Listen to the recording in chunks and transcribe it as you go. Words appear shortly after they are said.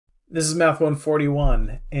This is Math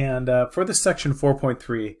 141, and for this section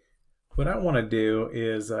 4.3, what I want to do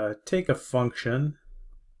is take a function,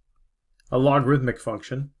 a logarithmic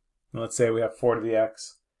function, let's say we have 4 to the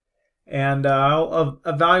x, and I'll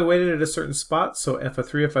evaluate it at a certain spot. So f of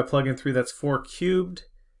 3, if I plug in 3, that's 4 cubed,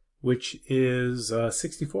 which is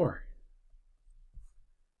 64.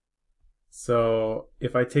 So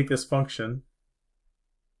if I take this function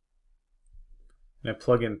and I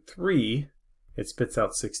plug in 3, it spits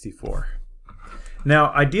out 64.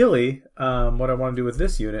 Now, ideally, what I want to do with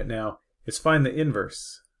this unit now is find the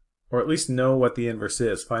inverse, or at least know what the inverse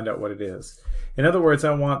is, find out what it is. In other words,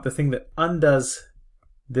 I want the thing that undoes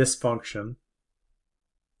this function,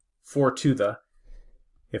 4 to the.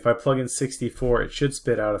 If I plug in 64, it should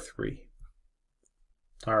spit out a 3.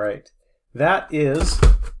 All right, that is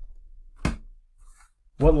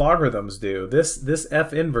what logarithms do. This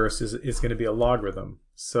f inverse is going to be a logarithm.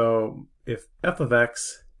 So if f of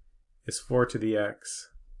x is 4 to the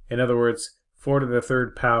x, in other words, 4 to the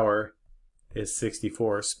third power is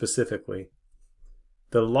 64 specifically,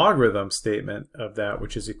 the logarithm statement of that,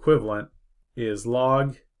 which is equivalent, is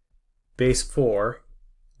log base 4.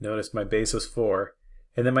 Notice my base is 4.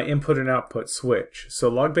 And then my input and output switch. So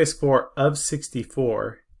log base 4 of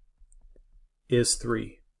 64 is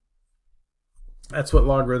 3. That's what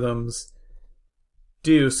logarithms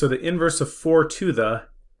do. So the inverse of 4 to the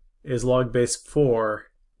is log base 4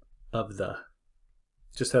 of the.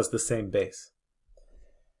 Just has the same base.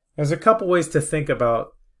 There's a couple ways to think about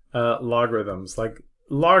logarithms. Like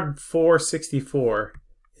log 464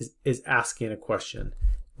 is asking a question.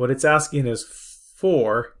 What it's asking is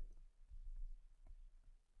 4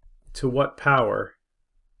 to what power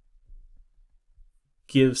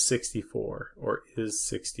gives 64 or is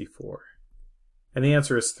 64? And the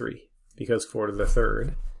answer is 3, because 4 to the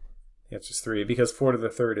third. The answer is 3, because 4 to the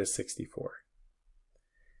third is 64.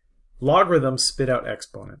 Logarithms spit out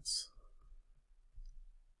exponents.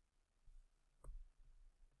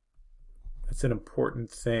 That's an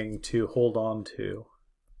important thing to hold on to.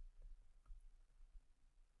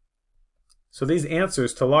 So these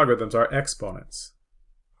answers to logarithms are exponents.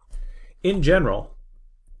 In general,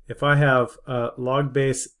 if I have log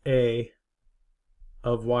base a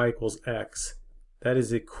of y equals x, that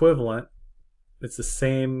is equivalent, it's the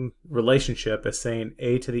same relationship as saying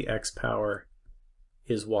a to the x power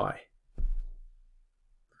is y.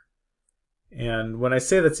 And when I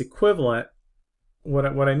say that's equivalent, what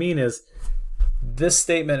I mean is this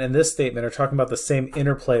statement and this statement are talking about the same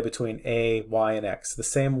interplay between a, y, and x, the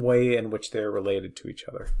same way in which they're related to each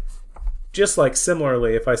other. Just like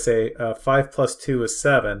similarly, if I say 5 plus 2 is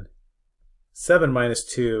 7, 7 minus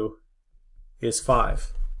 2 is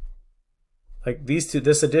 5. Like these two,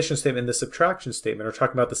 this addition statement and the subtraction statement are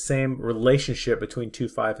talking about the same relationship between 2,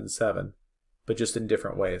 5, and 7, but just in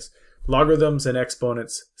different ways. Logarithms and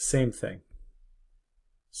exponents, same thing.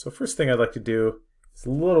 So first thing I'd like to do is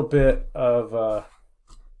a little bit of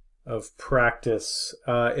practice.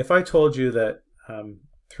 If I told you that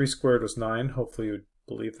 3 squared was 9, hopefully you would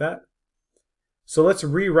believe that. So let's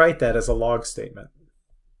rewrite that as a log statement.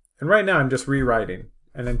 And right now I'm just rewriting.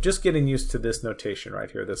 And I'm just getting used to this notation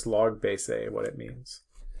right here, this log base a, what it means.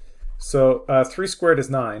 So 3 squared is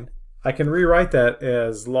 9. I can rewrite that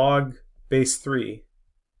as log base 3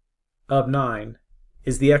 of 9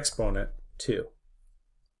 is the exponent 2.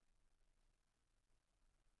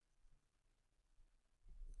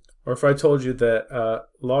 Or if I told you that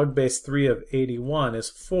log base 3 of 81 is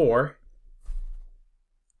 4,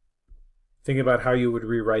 think about how you would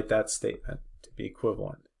rewrite that statement to be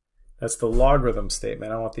equivalent. That's the logarithm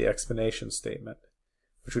statement. I want the explanation statement,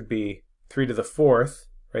 which would be 3 to the 4th,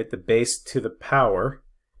 right? The base to the power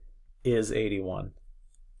is 81.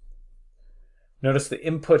 Notice the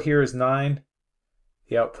input here is 9,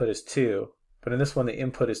 the output is 2, but in this one the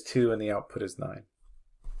input is 2 and the output is 9.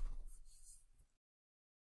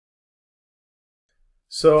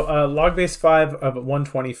 So log base 5 of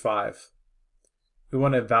 125. We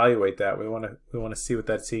want to evaluate that. We want to see what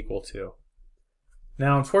that's equal to.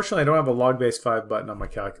 Now, unfortunately, I don't have a log base 5 button on my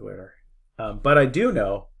calculator, but I do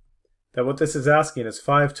know that what this is asking is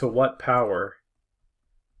 5 to what power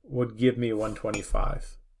would give me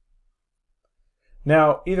 125.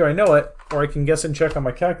 Now, either I know it, or I can guess and check on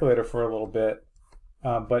my calculator for a little bit,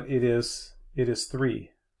 but it is 3,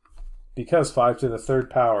 because 5 to the third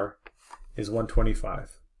power is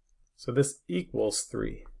 125. So this equals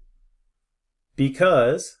 3.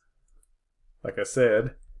 Because, like I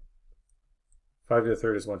said, 5 to the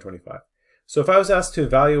third is 125. So if I was asked to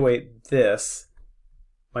evaluate this,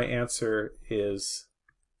 my answer is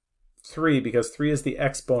 3, because 3 is the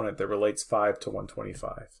exponent that relates 5 to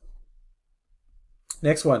 125.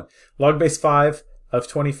 Next one, log base 5 of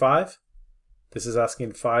 25. This is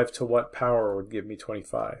asking 5 to what power would give me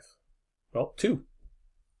 25? Well, 2.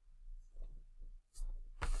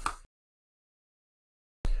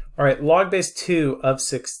 All right, log base 2 of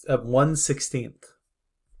 1/16.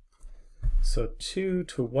 So 2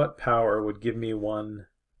 to what power would give me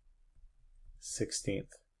 1/16?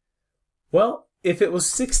 Well, if it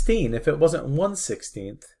was 16, if it wasn't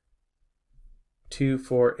 1/16, 2,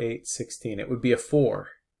 4, 8, 16, it would be a 4.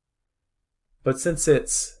 But since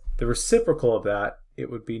it's the reciprocal of that,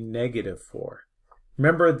 it would be -4.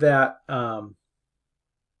 Remember that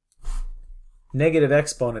negative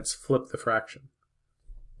exponents flip the fraction.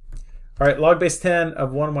 All right, log base 10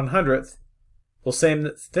 of 1/100th. Well,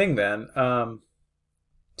 same thing then.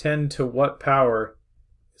 10 to what power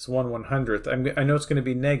is 1/100th? I know it's going to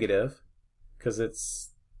be negative because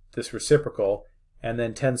it's this reciprocal, and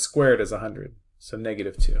then 10 squared is 100, so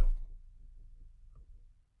 -2.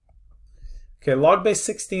 Okay, log base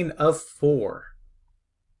 16 of 4.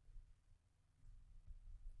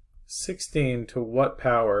 16 to what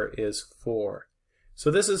power is 4? So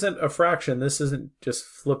this isn't a fraction, this isn't just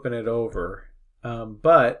flipping it over,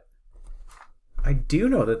 but I do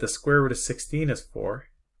know that the square root of 16 is 4.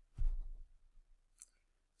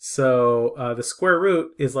 So the square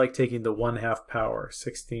root is like taking the 1/2 power,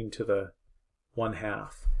 16 to the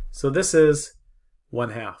 1/2. So this is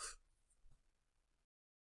 1/2.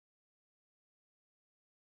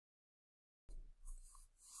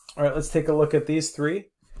 All right, let's take a look at these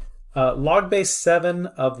three. Log base 7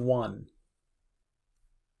 of 1.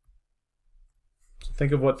 So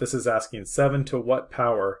think of what this is asking. 7 to what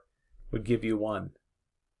power would give you 1?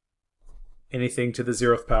 Anything to the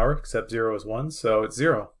 0th power, except 0 is 1, so it's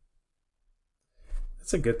 0.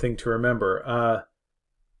 That's a good thing to remember.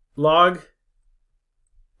 Log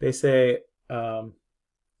base A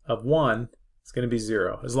of 1 is going to be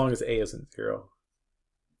 0, as long as A isn't 0.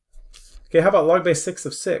 Okay, how about log base 6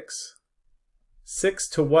 of 6? 6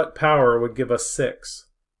 to what power would give us 6?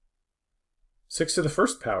 6 to the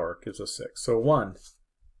first power gives us 6, so 1.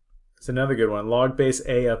 That's another good one. Log base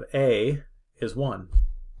A of A is 1.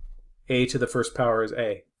 A to the first power is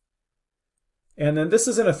A. And then this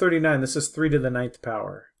isn't a 39, this is 3 to the 9th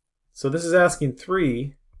power. So this is asking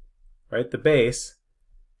 3, right, the base,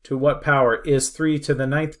 to what power is 3 to the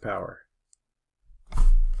 9th power?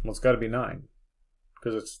 Well, it's got to be 9,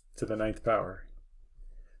 because it's to the 9th power.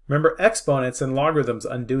 Remember, exponents and logarithms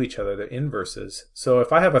undo each other, they're inverses. So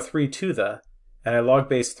if I have a 3 to the, and I log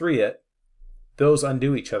base 3 it, those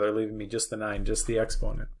undo each other, leaving me just the 9, just the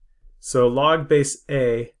exponent. So log base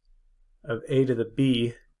A of A to the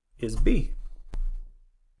B is B.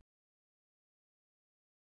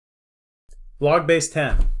 Log base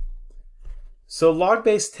 10. So log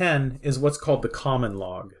base 10 is what's called the common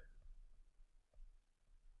log.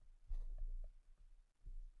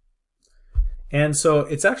 And so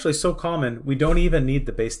it's actually so common, we don't even need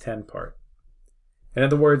the base 10 part. In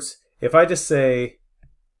other words, if I just say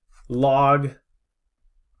log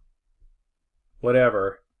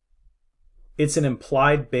whatever, it's an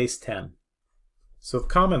implied base 10. So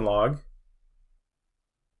common log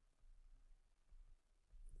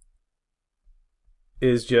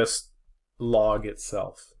is just log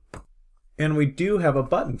itself. And we do have a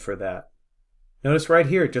button for that. Notice right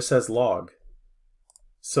here it just says log.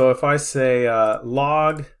 So if I say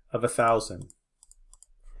log of 1,000,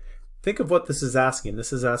 think of what this is asking.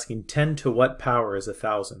 This is asking 10 to what power is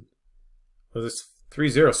 1,000? Well, there's 3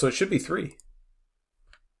 zeros, so it should be 3.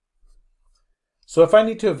 So if I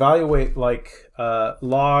need to evaluate like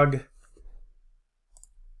log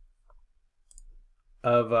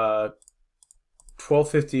of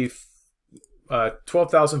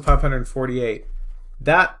 12,548,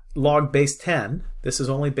 that log base 10, this is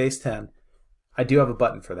only base 10, I do have a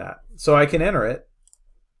button for that. So I can enter it.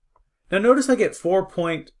 Now notice I get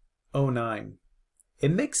 4.09.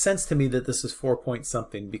 It makes sense to me that this is 4 point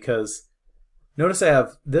something because notice I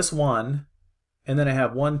have this one, and then I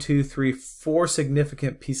have 1, 2, 3, 4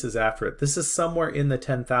 significant pieces after it. This is somewhere in the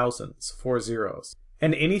 10,000s, 4 zeros.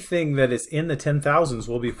 And anything that is in the 10,000s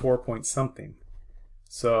will be 4 point something.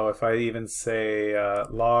 So if I even say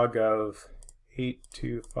log of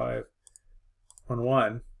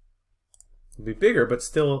 82511, it'll be bigger, but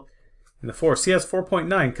still in the 4. See, it has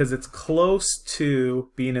 4.9 because it's close to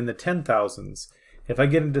being in the 10,000s. If I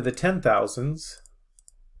get into the 10,000s,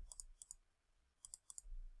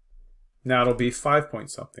 now it'll be 5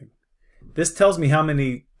 point something. This tells me how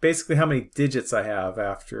many, basically how many digits I have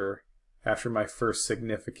after my first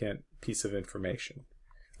significant piece of information.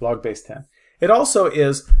 Log base 10. It also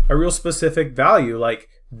is a real specific value, like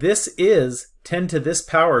this is 10 to this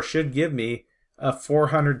power should give me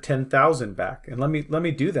 410,000 back. And let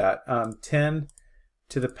me do that. 10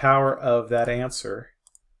 to the power of that answer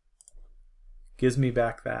gives me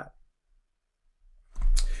back that.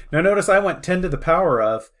 Now notice I went 10 to the power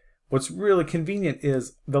of. What's really convenient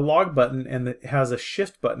is the log button, and it has a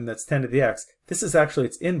shift button that's 10 to the x. This is actually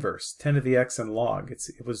its inverse, 10 to the x and log.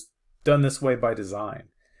 It was done this way by design.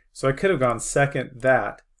 So I could have gone second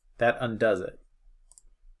that undoes it.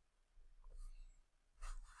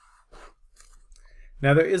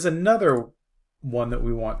 Now there is another one that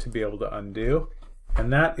we want to be able to undo,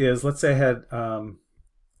 and that is, let's say I had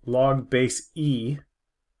log base e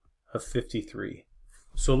of 53.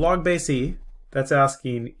 So log base e, that's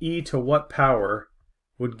asking e to what power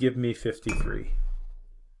would give me 53.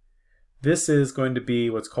 This is going to be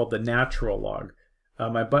what's called the natural log.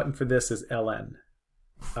 My button for this is ln.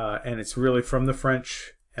 And it's really from the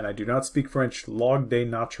French, and I do not speak French, log de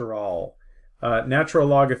natural. Natural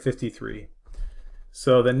log of 53.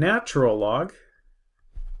 So the natural log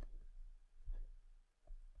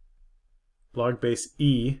base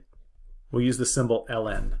e, we'll use the symbol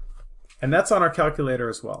ln. And that's on our calculator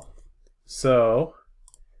as well. So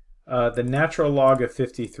the natural log of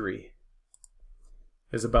 53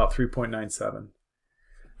 is about 3.97.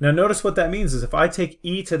 Now notice what that means is if I take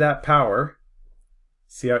e to that power,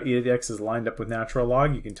 see how e to the x is lined up with natural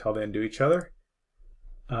log? You can tell they undo each other.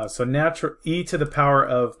 So natural e to the power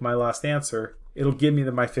of my last answer, it'll give me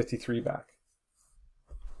my 53 back.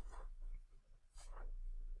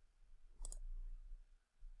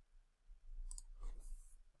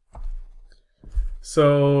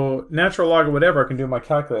 So natural log of whatever I can do in my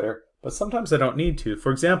calculator, but sometimes I don't need to.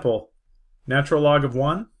 For example, natural log of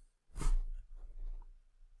 1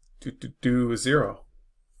 is 0.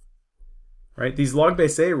 Right? These log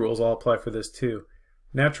base a rules all apply for this too.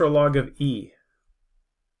 Natural log of e.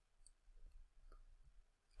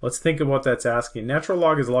 Let's think of what that's asking. Natural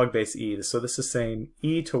log is log base e. So this is saying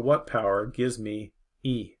e to what power gives me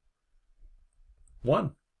e?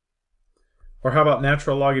 1. Or how about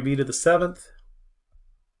natural log of e to the 7th?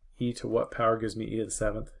 E to what power gives me e to the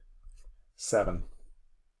 7th? 7.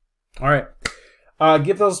 All right.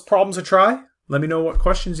 Give those problems a try. Let me know what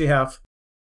questions you have.